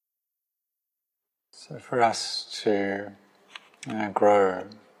So for us to grow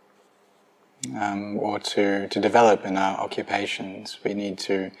or to develop in our occupations, we need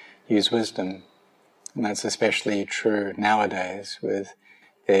to use wisdom. And that's especially true nowadays with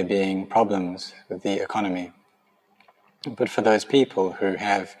there being problems with the economy. But for those people who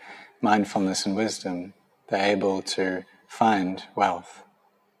have mindfulness and wisdom, they're able to find wealth.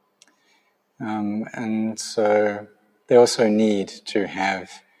 And so they also need to have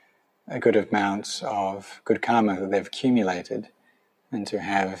a good amount of good karma that they've accumulated and to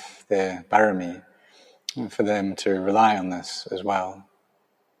have their parami, and for them to rely on this as well.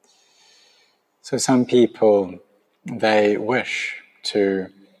 So some people, they wish to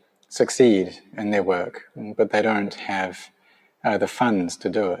succeed in their work, but they don't have the funds to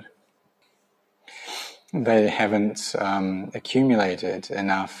do it. They haven't accumulated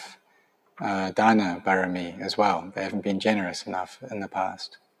enough dana parami as well. They haven't been generous enough in the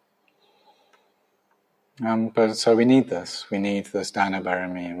past. But so we need this. We need this dana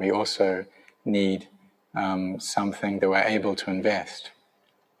parami, and we also need something that we're able to invest.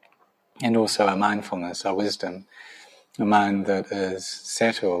 And also our mindfulness, our wisdom, a mind that is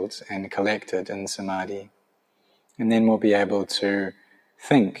settled and collected in samadhi. And then we'll be able to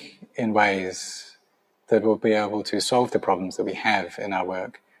think in ways that will be able to solve the problems that we have in our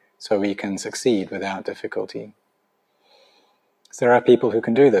work so we can succeed without difficulty. So there are people who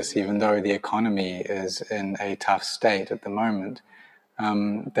can do this, even though the economy is in a tough state at the moment.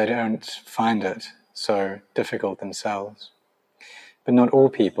 They don't find it so difficult themselves. But not all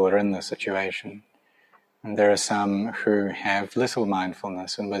people are in this situation. And there are some who have little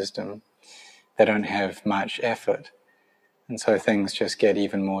mindfulness and wisdom. They don't have much effort. And so things just get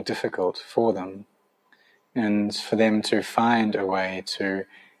even more difficult for them. And for them to find a way to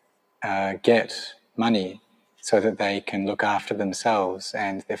get money so that they can look after themselves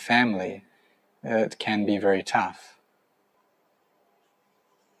and their family, it can be very tough.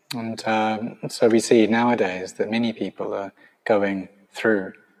 And so we see nowadays that many people are going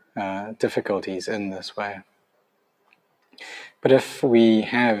through difficulties in this way. But if we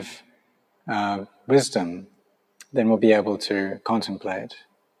have wisdom, then we'll be able to contemplate.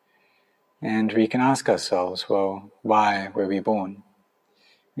 And we can ask ourselves, well, why were we born?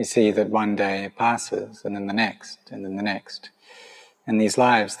 We see that one day passes, and then the next, and then the next. And these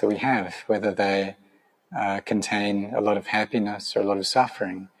lives that we have, whether they contain a lot of happiness or a lot of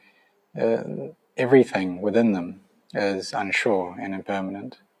suffering, everything within them is unsure and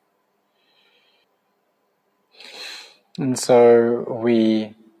impermanent. And so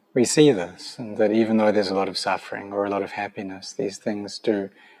we see this, and that even though there's a lot of suffering or a lot of happiness, these things do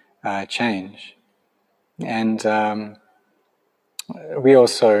change. And we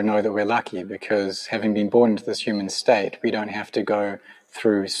also know that we're lucky because having been born into this human state, we don't have to go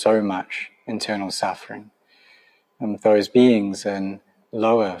through so much internal suffering. And those beings in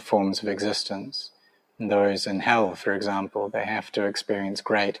lower forms of existence, those in hell, for example, they have to experience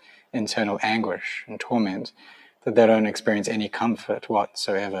great internal anguish and torment, that they don't experience any comfort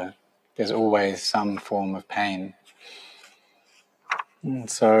whatsoever. There's always some form of pain. And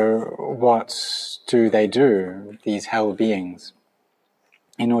so what do they do, these hell beings,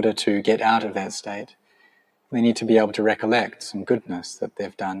 in order to get out of that state? They need to be able to recollect some goodness that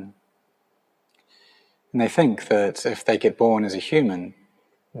they've done. And they think that if they get born as a human,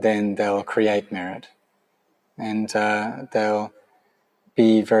 then they'll create merit. And they'll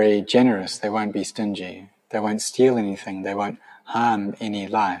be very generous, they won't be stingy. They won't steal anything, they won't harm any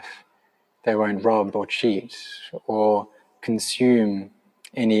life. They won't rob or cheat or consume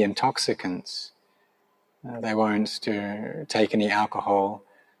any intoxicants. They won't take any alcohol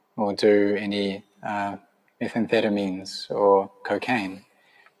or do any methamphetamines or cocaine.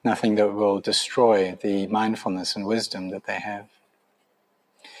 Nothing that will destroy the mindfulness and wisdom that they have.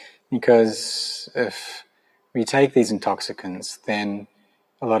 Because if we take these intoxicants, then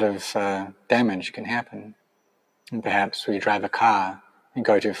a lot of damage can happen. And perhaps we drive a car and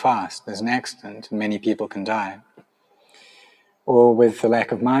go too fast, there's an accident, and many people can die. Or with the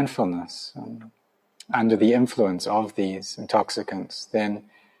lack of mindfulness, under the influence of these intoxicants, then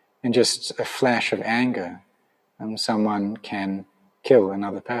in just a flash of anger, someone can kill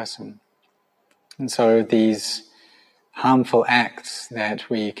another person. And so these harmful acts that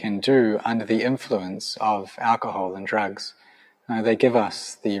we can do under the influence of alcohol and drugs, they give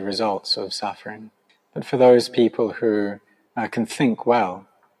us the results of suffering. But for those people who can think well,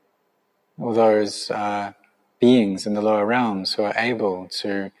 or those beings in the lower realms who are able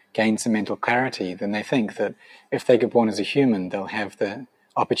to gain some mental clarity, then they think that if they get born as a human, they'll have the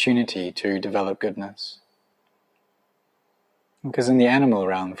opportunity to develop goodness. Because in the animal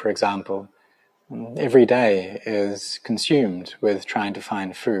realm, for example, Every day is consumed with trying to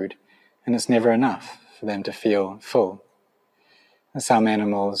find food, and it's never enough for them to feel full. Some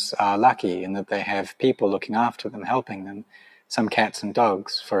animals are lucky in that they have people looking after them, helping them, some cats and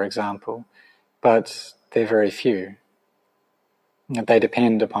dogs, for example, but they're very few. They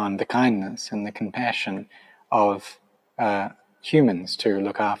depend upon the kindness and the compassion of humans to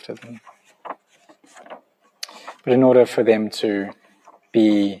look after them. But in order for them to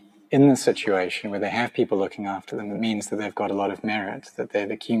be in the situation where they have people looking after them, it means that they've got a lot of merit that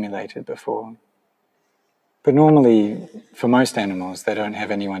they've accumulated before. But normally, for most animals, they don't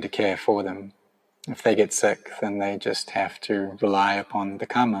have anyone to care for them. If they get sick, then they just have to rely upon the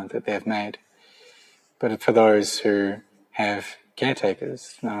karma that they've made. But for those who have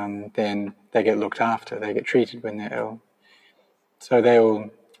caretakers, then they get looked after, they get treated when they're ill. So they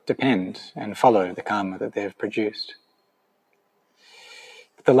will depend and follow the karma that they've produced.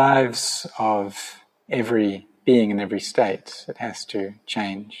 The lives of every being in every state, it has to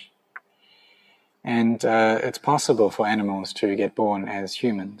change. And it's possible for animals to get born as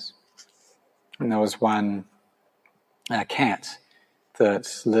humans. And there was one cat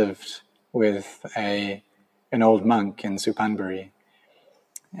that lived with an old monk in Suphanburi.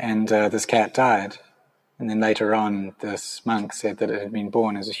 And this cat died. And then later on, this monk said that it had been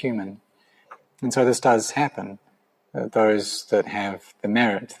born as a human. And so this does happen. Those that have the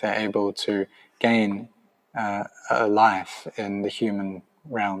merit, they're able to gain a life in the human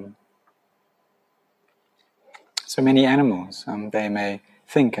realm. So many animals, they may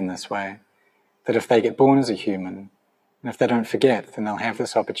think in this way, that if they get born as a human, and if they don't forget, then they'll have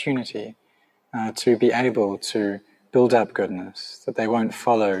this opportunity to be able to build up goodness, that they won't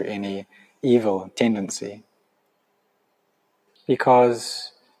follow any evil tendency.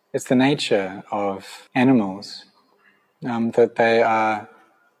 Because it's the nature of animals that they are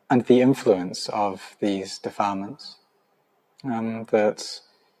under the influence of these defilements, that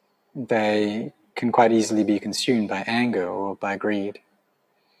they can quite easily be consumed by anger or by greed.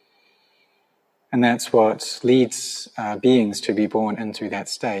 And that's what leads beings to be born into that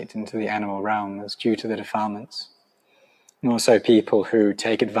state, into the animal realm, is due to the defilements. And also people who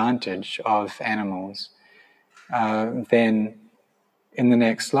take advantage of animals, then in the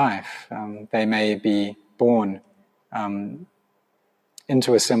next life they may be born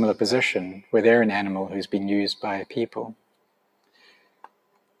into a similar position where they're an animal who's been used by people.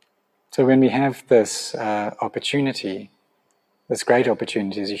 So when we have this opportunity, this great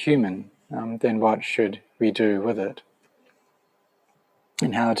opportunity as a human, then what should we do with it?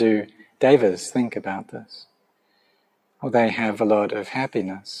 And how do devas think about this? Well, they have a lot of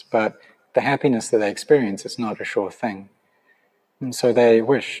happiness, but the happiness that they experience is not a sure thing. And so they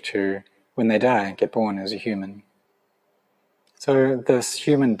wish to, when they die, get born as a human. So this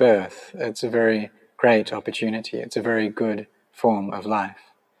human birth, it's a very great opportunity. It's a very good form of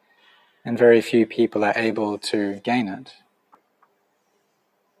life. And very few people are able to gain it.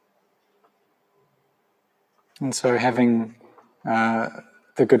 And so having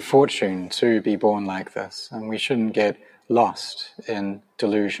the good fortune to be born like this, and we shouldn't get lost in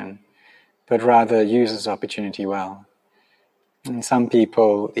delusion, but rather use this opportunity well. And some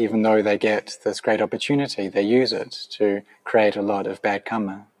people, even though they get this great opportunity, they use it to create a lot of bad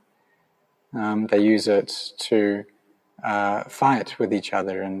karma. They use it to fight with each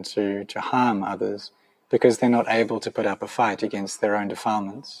other and to harm others because they're not able to put up a fight against their own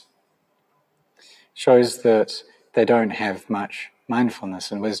defilements. Shows that they don't have much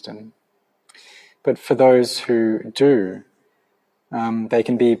mindfulness and wisdom. But for those who do, they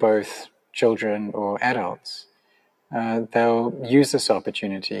can be both children or adults. They'll use this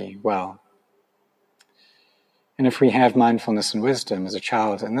opportunity well. And if we have mindfulness and wisdom as a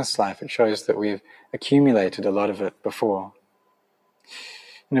child in this life, it shows that we've accumulated a lot of it before.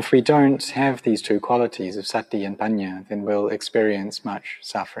 And if we don't have these two qualities of sati and panya, then we'll experience much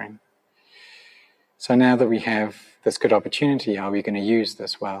suffering. So now that we have this good opportunity, are we going to use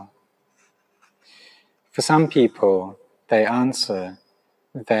this well? For some people, they answer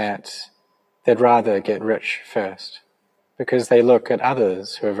that they'd rather get rich first, because they look at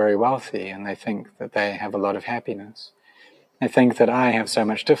others who are very wealthy and they think that they have a lot of happiness. They think that I have so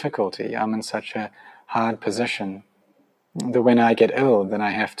much difficulty, I'm in such a hard position, that when I get ill, then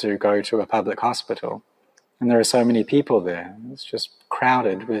I have to go to a public hospital. And there are so many people there. It's just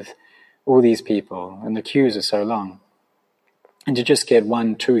crowded with all these people, and the queues are so long. And to just get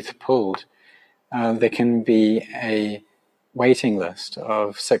one tooth pulled, there can be a waiting list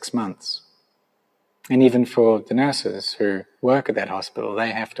of 6 months. And even for the nurses who work at that hospital,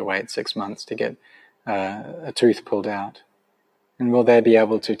 they have to wait 6 months to get a tooth pulled out. And will they be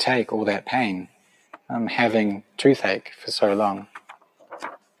able to take all that pain having toothache for so long.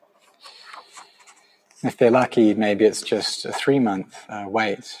 If they're lucky, maybe it's just a 3-month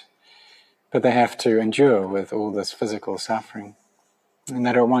wait, but they have to endure with all this physical suffering. And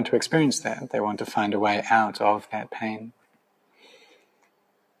they don't want to experience that. They want to find a way out of that pain.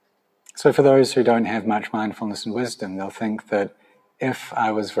 So for those who don't have much mindfulness and wisdom, they'll think that if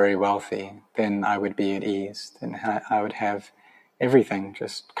I was very wealthy, then I would be at ease, then I would have everything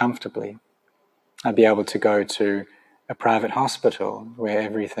just comfortably. I'd be able to go to a private hospital where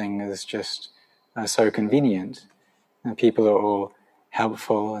everything is just so convenient, and people are all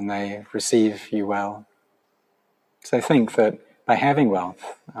helpful and they receive you well. So I think that by having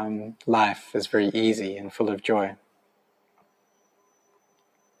wealth, life is very easy and full of joy.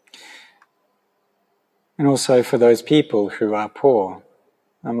 And also for those people who are poor,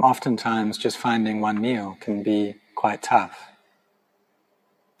 oftentimes just finding one meal can be quite tough.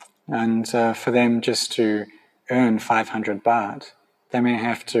 And for them just to earn 500 baht, they may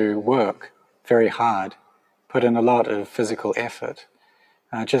have to work very hard, put in a lot of physical effort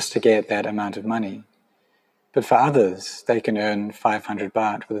just to get that amount of money. But for others, they can earn 500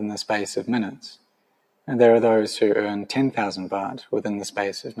 baht within the space of minutes. And there are those who earn 10,000 baht within the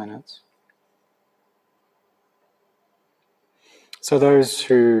space of minutes. So those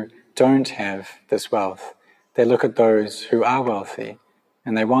who don't have this wealth, they look at those who are wealthy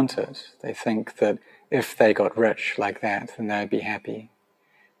and they want it. They think that if they got rich like that, then they'd be happy.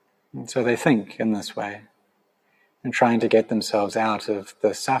 And so they think in this way, and trying to get themselves out of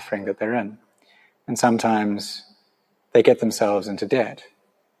the suffering that they're in. And sometimes they get themselves into debt.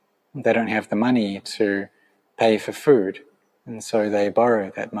 They don't have the money to pay for food, and so they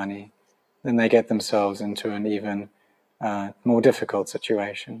borrow that money. Then they get themselves into an even more difficult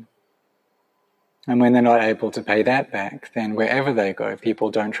situation. And when they're not able to pay that back, then wherever they go, people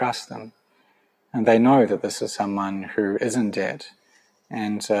don't trust them. And they know that this is someone who is in debt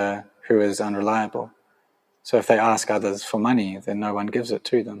and who is unreliable. So if they ask others for money, then no one gives it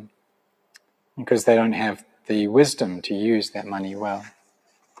to them, because they don't have the wisdom to use that money well.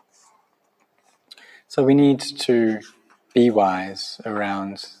 So we need to be wise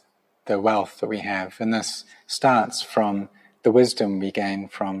around the wealth that we have, and this starts from the wisdom we gain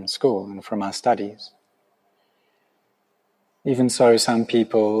from school and from our studies. Even so, some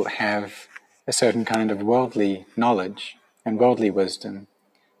people have a certain kind of worldly knowledge and worldly wisdom,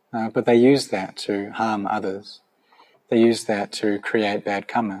 but they use that to harm others. They use that to create bad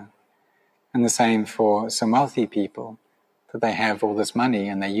karma. And the same for some wealthy people, that they have all this money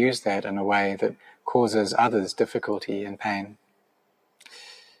and they use that in a way that causes others difficulty and pain.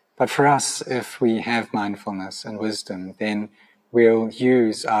 But for us, if we have mindfulness and wisdom, then we'll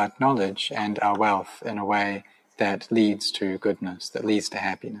use our knowledge and our wealth in a way that leads to goodness, that leads to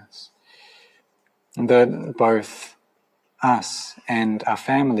happiness. And that both us and our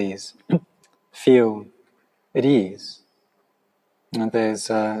families feel at ease. And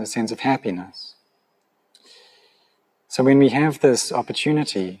there's a sense of happiness. So when we have this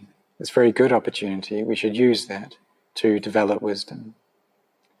opportunity, this very good opportunity, we should use that to develop wisdom.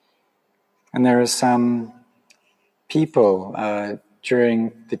 And there are some people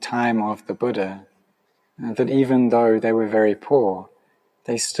during the time of the Buddha that even though they were very poor,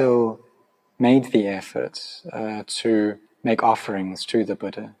 they still made the effort to make offerings to the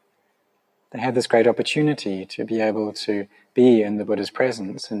Buddha. They had this great opportunity to be able to be in the Buddha's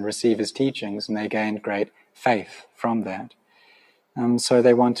presence and receive his teachings, and they gained great faith from that. So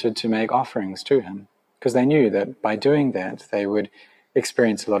they wanted to make offerings to him, because they knew that by doing that they would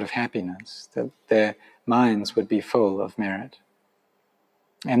experience a lot of happiness, that their minds would be full of merit.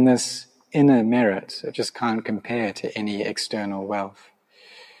 And this inner merit, it just can't compare to any external wealth.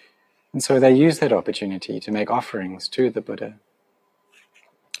 And so they used that opportunity to make offerings to the Buddha.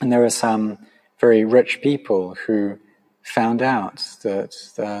 And there are some very rich people who found out that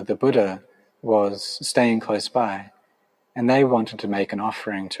the Buddha was staying close by, and they wanted to make an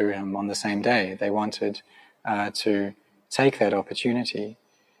offering to him on the same day. They wanted to take that opportunity.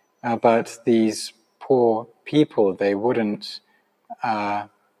 But these poor people, they wouldn't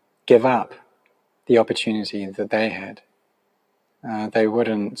give up the opportunity that they had. They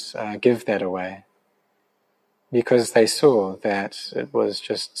wouldn't give that away, because they saw that it was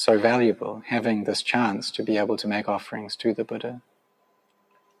just so valuable, having this chance to be able to make offerings to the Buddha.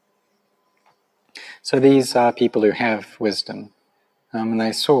 So these are people who have wisdom, and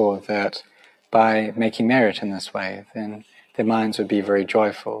they saw that by making merit in this way, then their minds would be very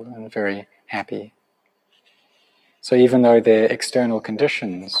joyful and very happy. So even though their external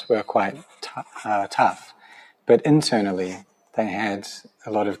conditions were quite tough, but internally they had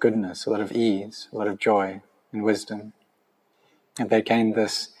a lot of goodness, a lot of ease, a lot of joy and wisdom. And they gained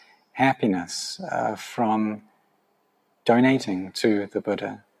this happiness from donating to the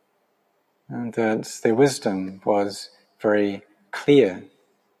Buddha. And that their wisdom was very clear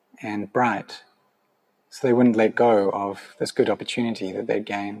and bright, so they wouldn't let go of this good opportunity that they'd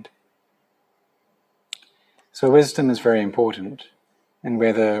gained. So wisdom is very important, and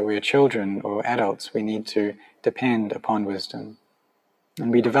whether we're children or adults, we need to depend upon wisdom.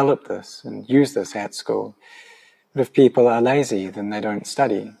 And we develop this and use this at school. But if people are lazy, then they don't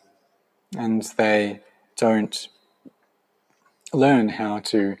study, and they don't learn how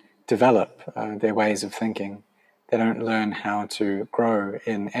to develop their ways of thinking. They don't learn how to grow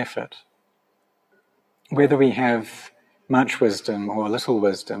in effort. Whether we have much wisdom or little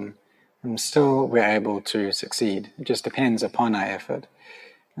wisdom, still we're able to succeed. It just depends upon our effort.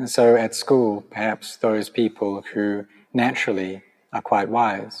 And so at school, perhaps those people who naturally are quite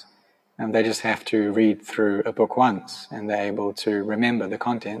wise, they just have to read through a book once and they're able to remember the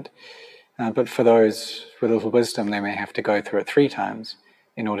content. But for those with little wisdom, they may have to go through it 3 times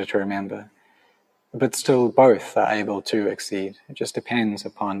in order to remember. But still both are able to exceed. It just depends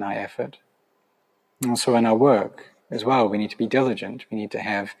upon our effort. Also in our work as well, we need to be diligent. We need to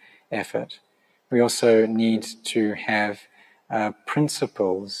have effort. We also need to have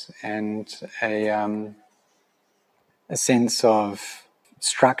principles and a sense of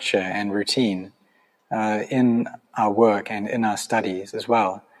structure and routine in our work and in our studies as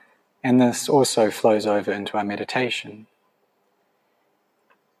well. And this also flows over into our meditation.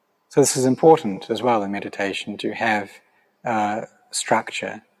 So this is important as well in meditation, to have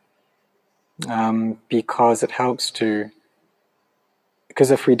structure, because it helps to,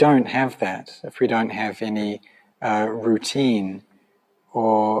 because if we don't have that, if we don't have any routine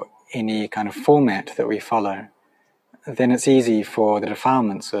or any kind of format that we follow, then it's easy for the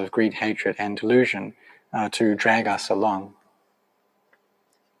defilements of greed, hatred and delusion to drag us along.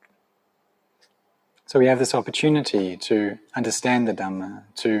 So we have this opportunity to understand the Dhamma,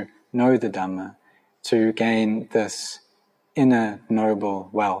 to know the Dhamma, to gain this inner noble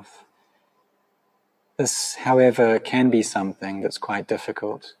wealth. This, however, can be something that's quite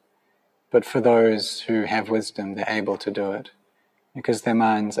difficult, but for those who have wisdom, they're able to do it because their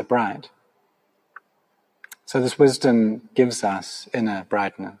minds are bright. So this wisdom gives us inner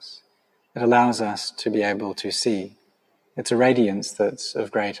brightness. It allows us to be able to see. It's a radiance that's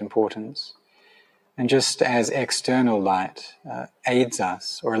of great importance. And just as external light aids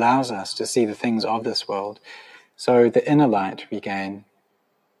us or allows us to see the things of this world, so the inner light we gain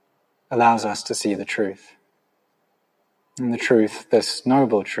allows us to see the truth. And the truth, this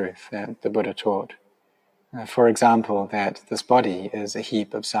noble truth that the Buddha taught. For example, that this body is a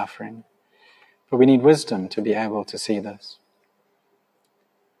heap of suffering. But we need wisdom to be able to see this.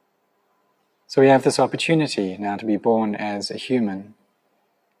 So we have this opportunity now to be born as a human.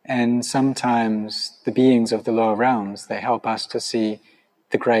 And sometimes the beings of the lower realms, they help us to see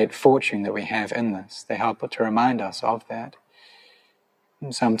the great fortune that we have in this. They help to remind us of that.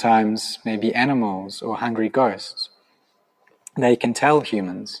 And sometimes maybe animals or hungry ghosts, they can tell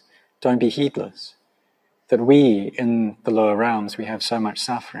humans, don't be heedless, that we in the lower realms, we have so much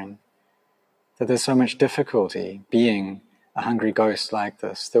suffering, that there's so much difficulty being a hungry ghost like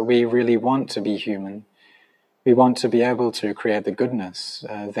this, that we really want to be human. We want to be able to create the goodness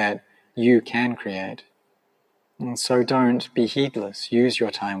that you can create. And so don't be heedless, use your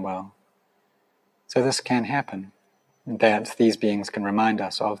time well. So this can happen, that these beings can remind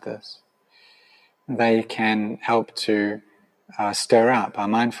us of this. They can help to stir up our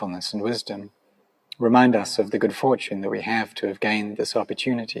mindfulness and wisdom, remind us of the good fortune that we have to have gained this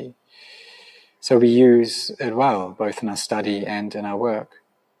opportunity. So we use it well, both in our study and in our work.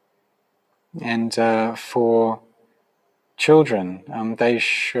 And for children, they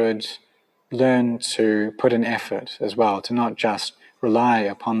should learn to put in effort as well, to not just rely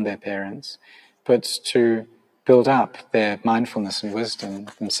upon their parents, but to build up their mindfulness and wisdom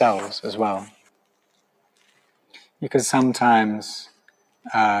themselves as well. Because sometimes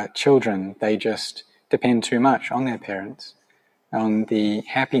children, they just depend too much on their parents, on the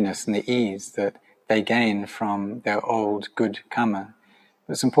happiness and the ease that they gain from their old good karma.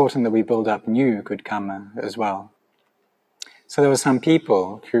 It's important that we build up new good karma as well. So there were some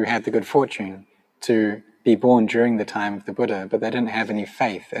people who had the good fortune to be born during the time of the Buddha, but they didn't have any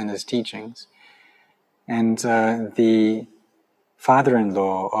faith in his teachings. And the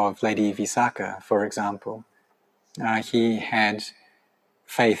father-in-law of Lady Visakha, for example, he had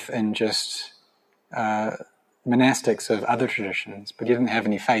faith in just monastics of other traditions, but he didn't have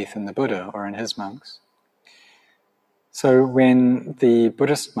any faith in the Buddha or in his monks. So when the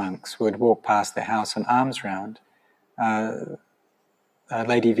Buddhist monks would walk past their house on alms round,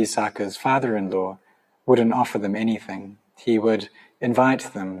 Lady Visakha's father-in-law wouldn't offer them anything. He would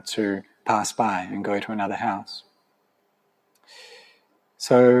invite them to pass by and go to another house.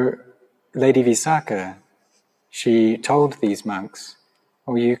 So Lady Visakha, she told these monks,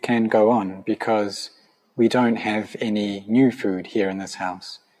 "Oh, you can go on because we don't have any new food here in this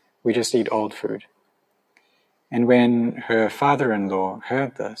house. We just eat old food." And when her father-in-law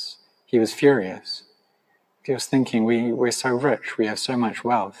heard this, he was furious. He was thinking, we're so rich, we have so much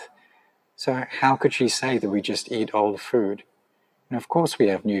wealth. So how could she say that we just eat old food? And of course we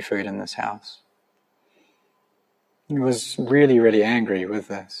have new food in this house. He was really, really angry with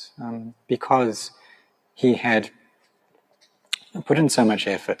this because he had put in so much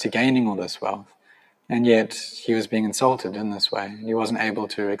effort to gaining all this wealth, and yet he was being insulted in this way, and he wasn't able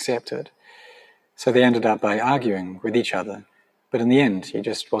to accept it. So they ended up by arguing with each other, but in the end he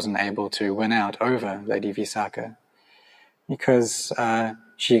just wasn't able to win out over Lady Visakha because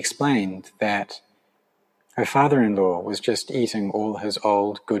she explained that her father-in-law was just eating all his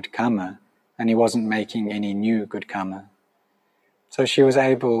old good karma and he wasn't making any new good karma. So she was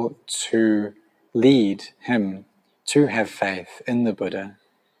able to lead him to have faith in the Buddha.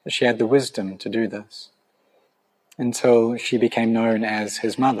 She had the wisdom to do this until she became known as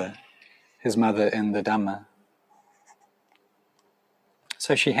his mother in the Dhamma.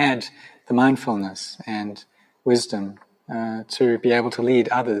 So she had the mindfulness and wisdom to be able to lead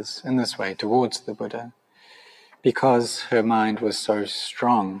others in this way towards the Buddha because her mind was so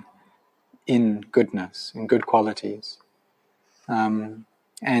strong in goodness, in good qualities.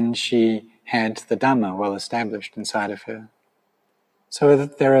 And she had the Dhamma well established inside of her. So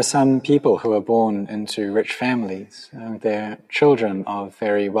there are some people who are born into rich families. They're children of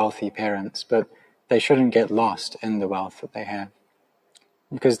very wealthy parents, but they shouldn't get lost in the wealth that they have.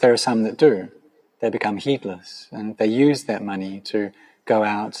 Because there are some that do. They become heedless, and they use that money to go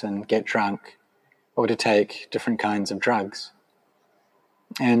out and get drunk or to take different kinds of drugs.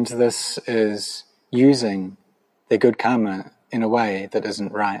 And this is using their good karma in a way that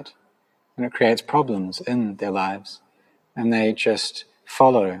isn't right. And it creates problems in their lives. And they just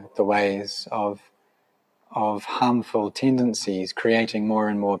follow the ways of harmful tendencies, creating more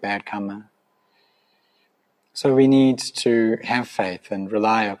and more bad karma. So we need to have faith and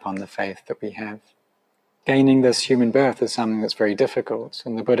rely upon the faith that we have. Gaining this human birth is something that's very difficult.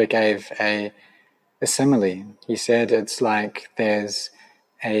 And the Buddha gave a simile. He said it's like there's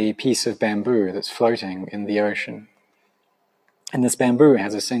a piece of bamboo that's floating in the ocean. And this bamboo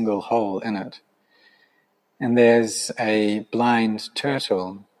has a single hole in it. And there's a blind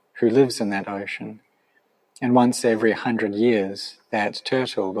turtle who lives in that ocean. And once every 100 years, that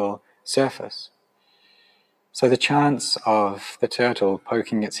turtle will surface. So the chance of the turtle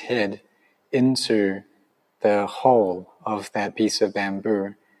poking its head into the hole of that piece of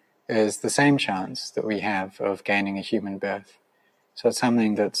bamboo is the same chance that we have of gaining a human birth. So it's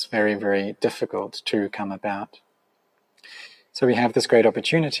something that's very, very difficult to come about. So we have this great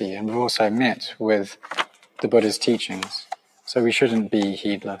opportunity, and we've also met with the Buddha's teachings, so we shouldn't be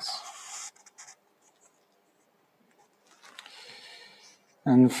heedless.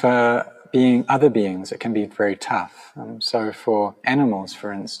 And for other beings, it can be very tough. So for animals,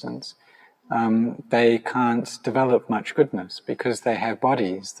 for instance, they can't develop much goodness because they have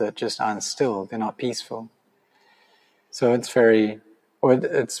bodies that just aren't still, they're not peaceful. So it's very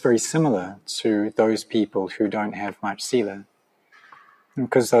similar to those people who don't have much sila.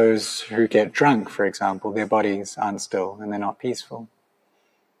 Because those who get drunk, for example, their bodies aren't still and they're not peaceful.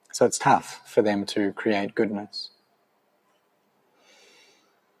 So it's tough for them to create goodness.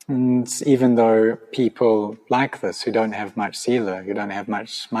 And even though people like this, who don't have much sila, who don't have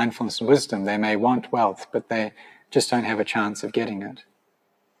much mindfulness and wisdom, they may want wealth, but they just don't have a chance of getting it.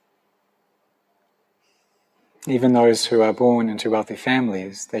 Even those who are born into wealthy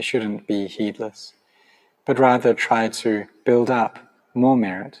families, they shouldn't be heedless, but rather try to build up more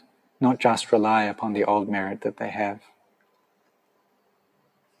merit, not just rely upon the old merit that they have.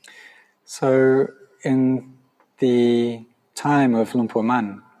 So in the time of Luang Por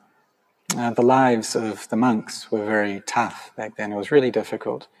Man, the lives of the monks were very tough back then. It was really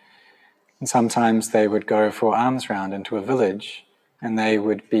difficult. And sometimes they would go for alms round into a village and they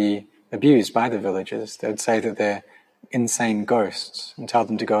would be abused by the villagers. They would say that they're insane ghosts and tell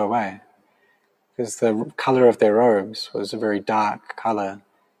them to go away. Because the colour of their robes was a very dark colour,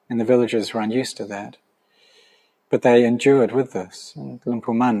 and the villagers were unused to that. But they endured with this, and Luang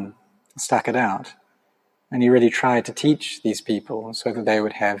Por Man stuck it out, and he really tried to teach these people so that they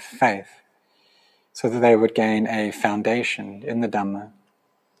would have faith. so that they would gain a foundation in the Dhamma.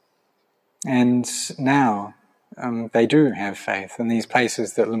 And now they do have faith. In these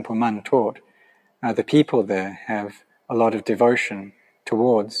places that Luang Por Mun taught, the people there have a lot of devotion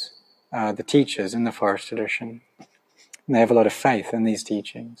towards the teachers in the forest tradition. And they have a lot of faith in these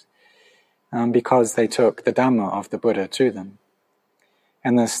teachings because they took the Dhamma of the Buddha to them.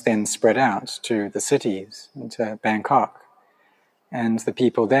 And this then spread out to the cities, to Bangkok. And the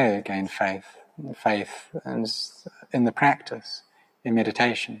people there gained faith in the practice, in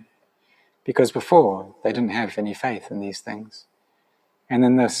meditation. Because before, they didn't have any faith in these things. And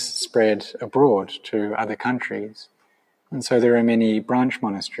then this spread abroad to other countries. And so there are many branch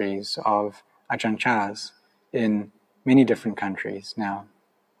monasteries of Ajahn Chahs in many different countries now.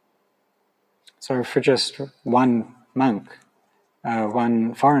 So for just one monk,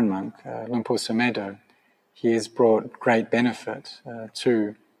 one foreign monk, Luang Por Sumedho, he has brought great benefit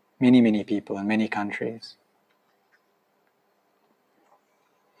to many, many people in many countries.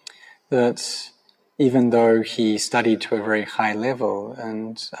 That even though he studied to a very high level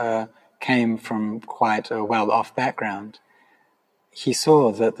and came from quite a well-off background, he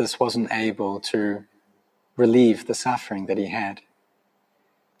saw that this wasn't able to relieve the suffering that he had.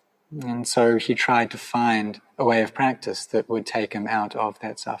 And so he tried to find a way of practice that would take him out of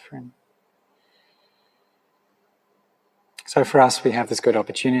that suffering. So for us, we have this good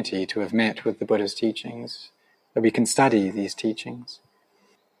opportunity to have met with the Buddha's teachings, that we can study these teachings.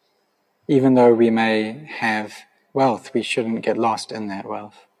 Even though we may have wealth, we shouldn't get lost in that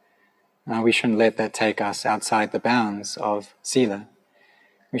wealth. We shouldn't let that take us outside the bounds of sila.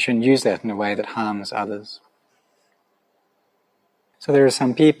 We shouldn't use that in a way that harms others. So there are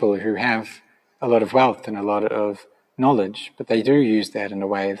some people who have a lot of wealth and a lot of knowledge, but they do use that in a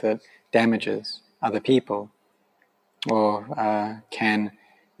way that damages other people or can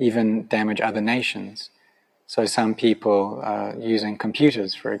even damage other nations. So some people using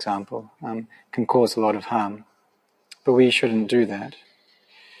computers, for example, can cause a lot of harm. But we shouldn't do that.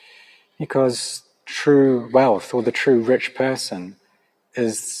 Because true wealth or the true rich person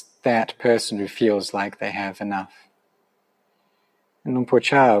is that person who feels like they have enough. And Luang Por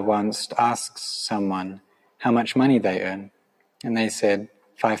Chah once asked someone how much money they earn, and they said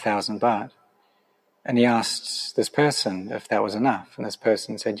 5,000 baht. And he asked this person if that was enough, and this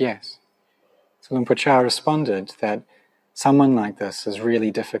person said yes. So Luang Por Chah responded that someone like this is really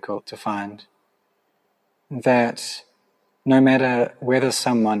difficult to find. That no matter whether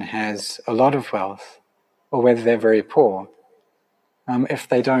someone has a lot of wealth or whether they're very poor, if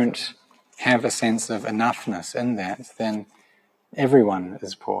they don't have a sense of enoughness in that, then everyone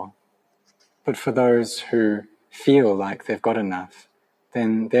is poor. But for those who feel like they've got enough,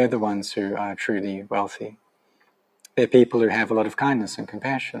 then they're the ones who are truly wealthy. They're people who have a lot of kindness and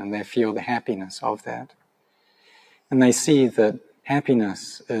compassion, and they feel the happiness of that. And they see that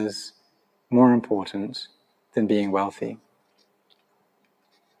happiness is more important than being wealthy.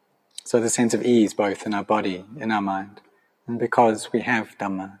 So the sense of ease both in our body, in our mind, and because we have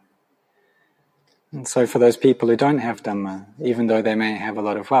Dhamma. And so for those people who don't have Dhamma, even though they may have a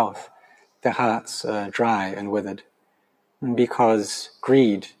lot of wealth, their hearts are dry and withered. And because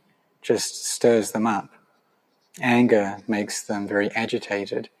greed just stirs them up. Anger makes them very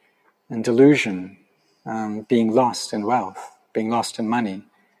agitated. And delusion, being lost in wealth, being lost in money,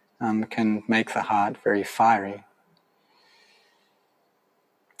 can make the heart very fiery.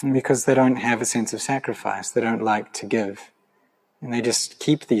 And because they don't have a sense of sacrifice, they don't like to give. And they just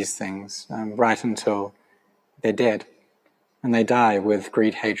keep these things right until they're dead. And they die with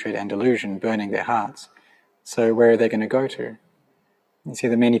greed, hatred, and delusion burning their hearts. So where are they going to go to? You see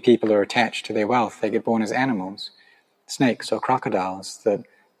that many people are attached to their wealth. They get born as animals, snakes or crocodiles, that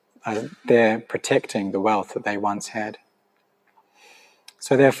are there protecting the wealth that they once had.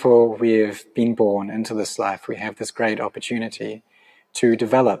 So therefore, we have been born into this life. We have this great opportunity to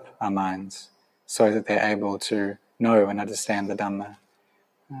develop our minds so that they're able to know and understand the Dhamma.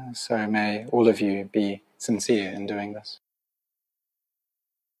 So may all of you be sincere in doing this.